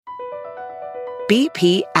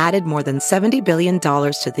BP added more than $70 billion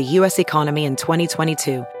to the U.S. economy in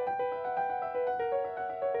 2022.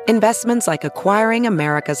 Investments like acquiring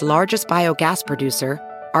America's largest biogas producer,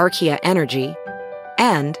 Archaea Energy,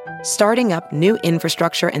 and starting up new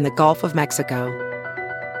infrastructure in the Gulf of Mexico.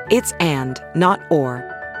 It's and, not or.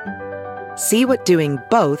 See what doing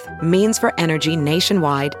both means for energy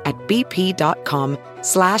nationwide at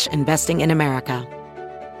bp.com/investing in America.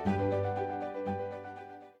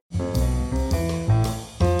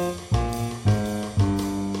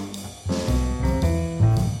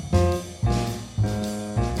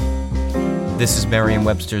 This is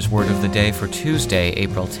Merriam-Webster's Word of the Day for Tuesday,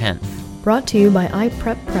 April 10th. Brought to you by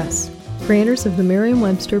iPrep Press, creators of the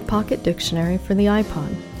Merriam-Webster Pocket Dictionary for the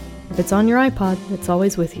iPod. If it's on your iPod, it's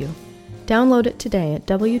always with you. Download it today at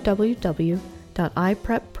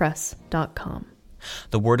www.ipreppress.com.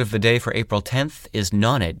 The word of the day for April 10th is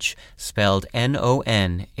nonage, spelled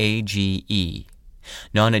Nonage.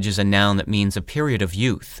 Nonage is a noun that means a period of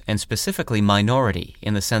youth, and specifically minority,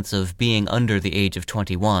 in the sense of being under the age of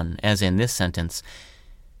 21, as in this sentence.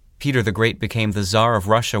 Peter the Great became the Tsar of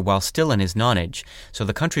Russia while still in his nonage, so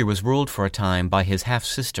the country was ruled for a time by his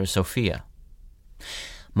half-sister Sophia.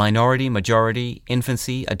 Minority, majority,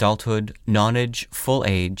 infancy, adulthood, nonage, full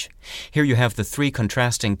age. Here you have the three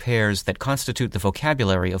contrasting pairs that constitute the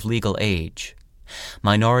vocabulary of legal age.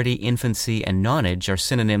 Minority, infancy, and nonage are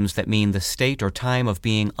synonyms that mean the state or time of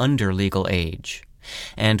being under legal age.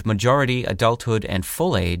 And majority, adulthood, and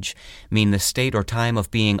full age mean the state or time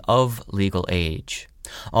of being of legal age.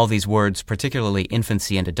 All these words, particularly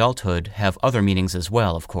infancy and adulthood, have other meanings as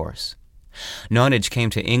well, of course. Nonage came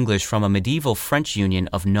to English from a medieval French union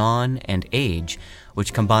of non and age,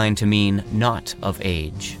 which combined to mean not of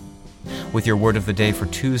age. With your word of the day for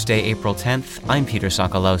Tuesday, April 10th, I'm Peter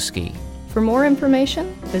Sokolowski. For more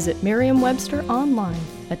information, visit Merriam-Webster online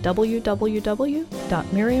at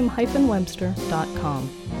www.merriam-webster.com.